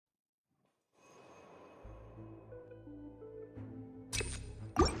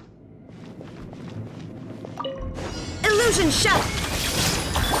Illusion shot!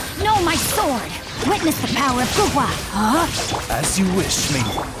 No, my sword! Witness the power of Gugwa! Huh? As you wish, me.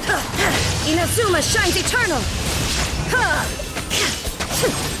 Inazuma shines eternal!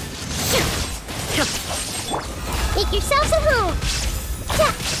 Make yourselves at home!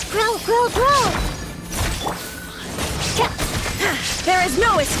 Grow, grow, grow! There is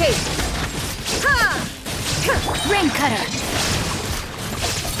no escape! Rain cutter!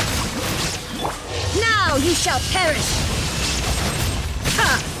 Now you shall perish!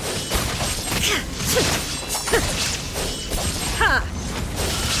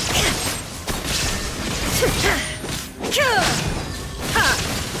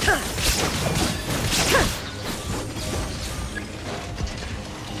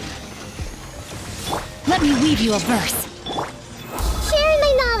 Let me weave you a verse. Sharing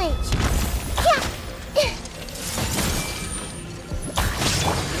my knowledge!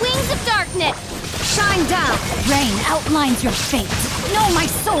 Wings of darkness! Shine down! Rain outlines your fate. No, my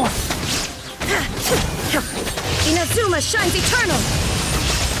sword! Inazuma shines eternal!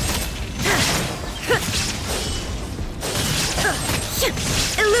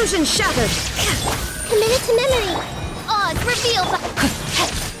 Illusion shattered! Committed to memory! Odds revealed!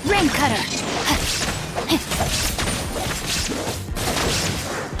 Rain cutter!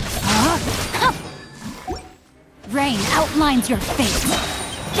 Rain outlines your fate.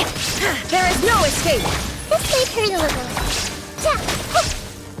 There is no escape! This may hurt a little.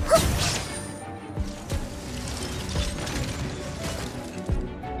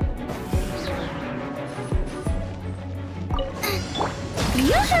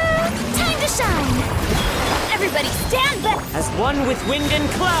 Yoo-hoo! Time to shine! Everybody stand back! As one with wind and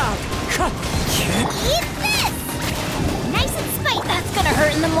cloud. Eat this! Nice and spicy! That's gonna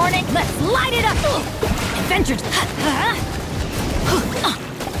hurt in the morning! Let's light it up! Adventures!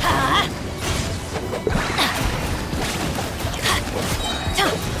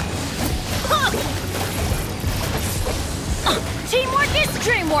 Teamwork is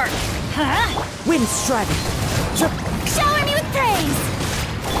dreamwork! Wind strider. Shower me with praise!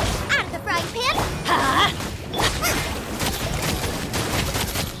 Out of the frying pan!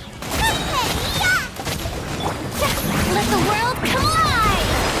 Let the world come alive!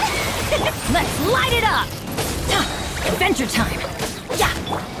 Let's light it up! Adventure time! Yeah!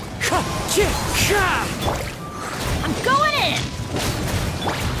 I'm going in!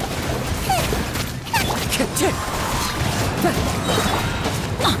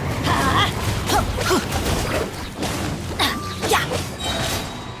 Yeah!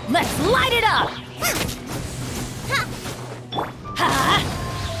 Let's light it up!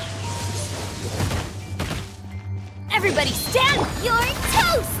 Everybody stand! You're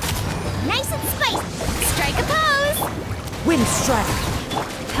toast! Nice and spicy! Strike a pose! Wind strider.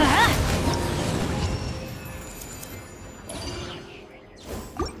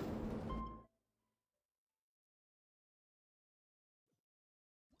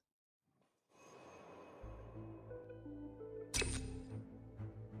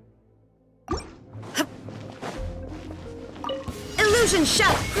 Illusion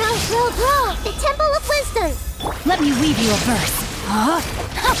shot! Grow, grow, grow! The Temple of Wisdom! Let me weave you a verse.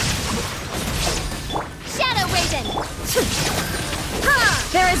 Shadow Raiden!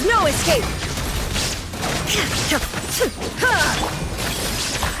 There is no escape!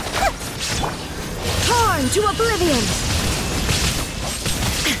 Torn to oblivion!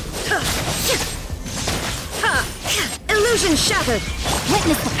 Illusion shattered!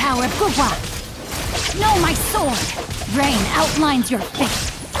 Witness the power of Gugwa! No, my sword! Rain outlines your fate.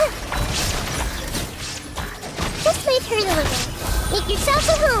 This may hurt a little. Make yourselves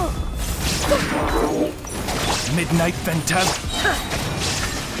at home! Midnight Vental.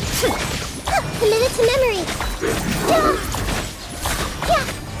 Committed to memory!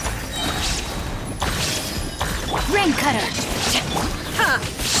 Rain cutter!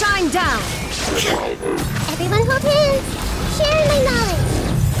 Shine down! Everyone hold hands! Sharing my knowledge!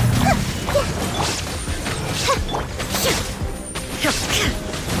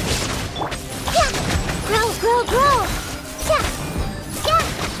 Grow, grow, grow!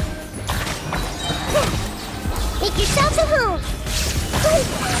 Make yourselves at home!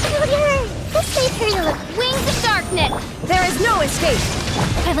 This may hurt a little. Wings of darkness! There is no escape!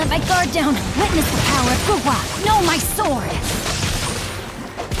 I let my guard down. Witness the power of Gugwa! No, my sword!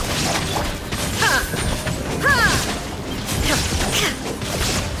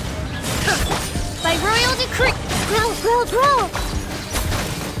 By royal decree! Grow, grow, grow!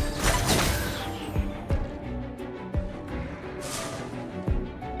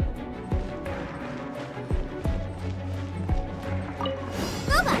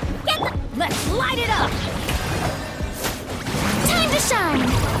 Let's light it up! shine!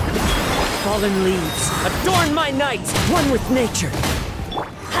 Fallen leaves, adorn my night! One with nature!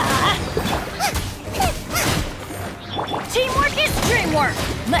 Teamwork is dreamwork!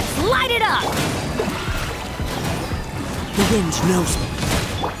 Let's light it up! The wind knows me.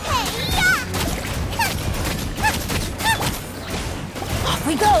 Off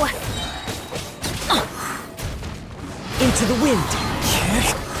we go! Into the wind!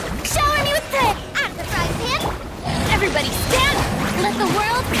 Shower me with praise! I'm the frying pan! Everybody stand! Let the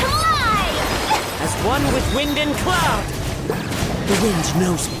world come alive! As one with wind and cloud! The wind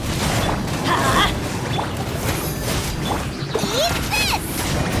knows me. Eat this!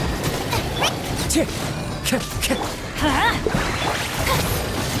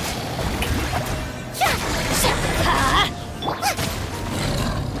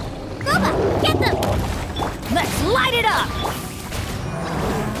 Boba, get them! Let's light it up!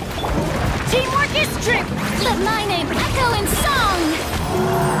 Teamwork is dream! Let my name echo in song!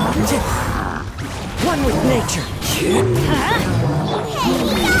 One with nature!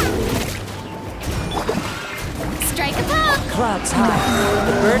 Strike a pose! Clouds high,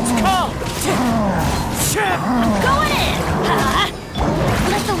 the birds call! I'm going in!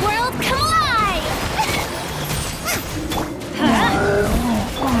 Let the world come alive!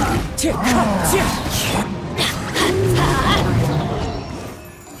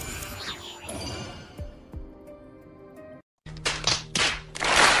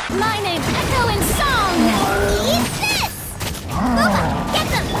 My name echo in song! Eat this! Boba, get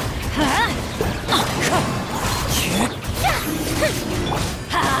them!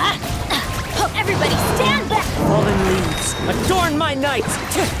 Everybody stand back! Fallen leaves, adorn my night!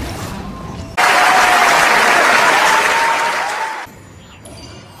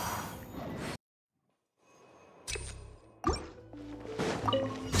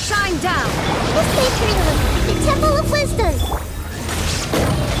 Shine down! The sacred room, the temple of wisdom!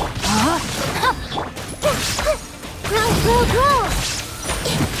 Grow, grow, grow!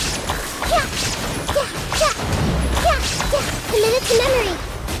 Committed to memory!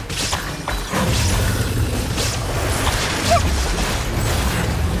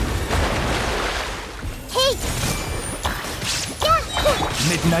 Hey!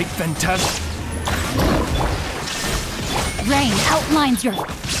 Midnight Phantasm. Rain outlines your...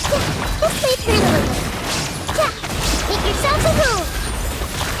 Let's play through a little. Make yourselves at home!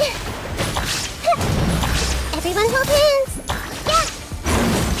 Everyone hold hands!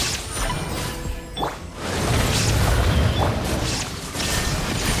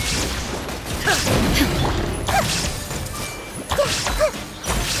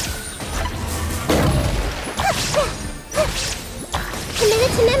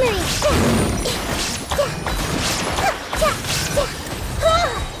 Committed to memory!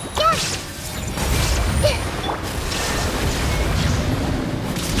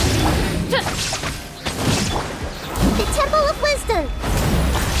 The Temple of Wisdom!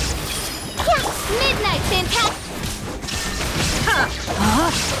 Midnight Fantastic!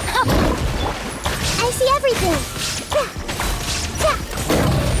 I see everything!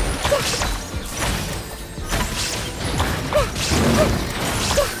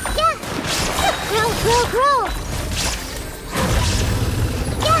 Grow, grow, grow!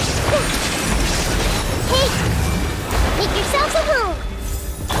 Hey! Make yourselves at home!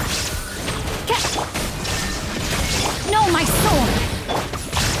 No, my sword!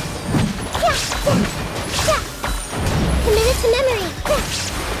 Committed to memory!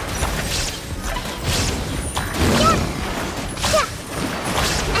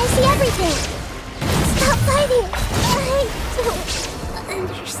 I see everything! Stop fighting! I don't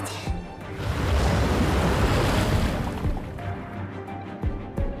understand.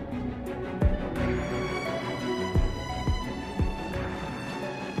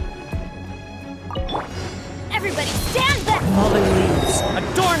 Everybody stand back! Fallen leaves,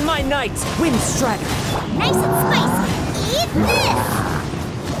 adorn my night! Wind strider! Nice and spicy! Eat this!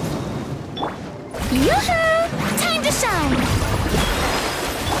 Yoo-hoo! Time to shine!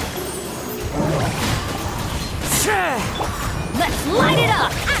 Let's light it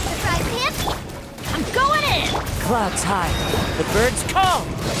up! At the fry pan! I'm going in! Clouds high, the birds call!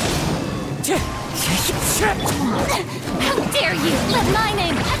 How dare you! Let my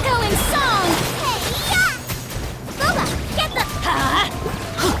name echo in song! Hey, yeah! Boba, get the...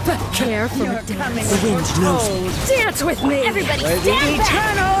 Care for a The wind knows me. Dance with me! Everybody stand back!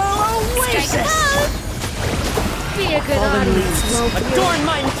 Strike a pose! Be a good Fallen audience, leaves, won't you? adorn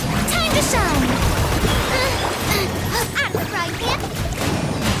my... Time to shine! At the fry pan!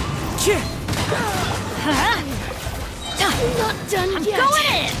 I'm not done I'm yet. going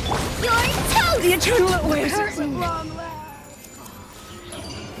in! You're toast! The eternal awaits.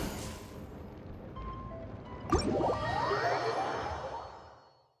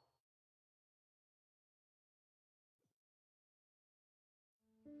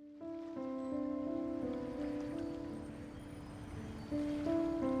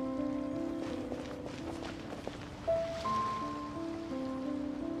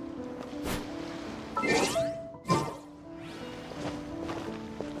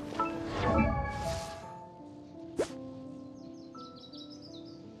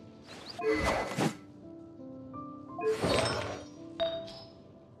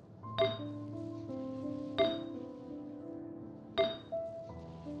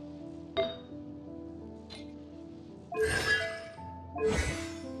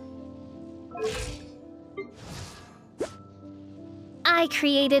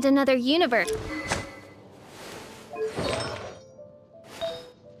 created another universe.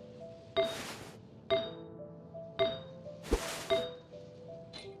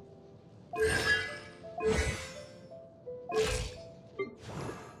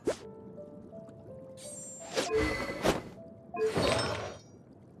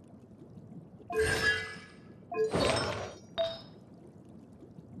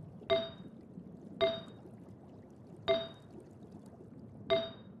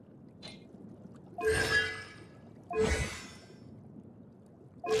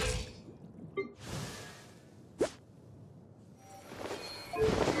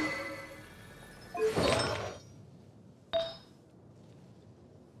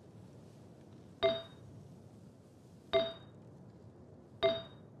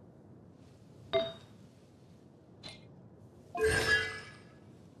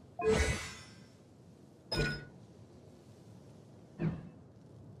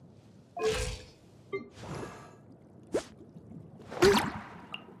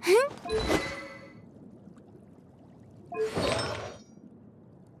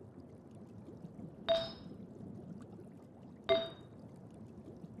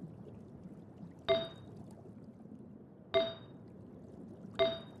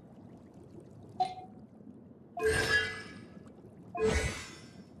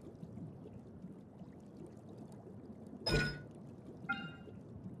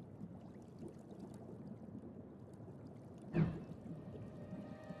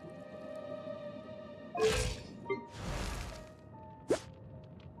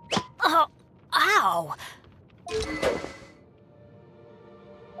 Oh, ow!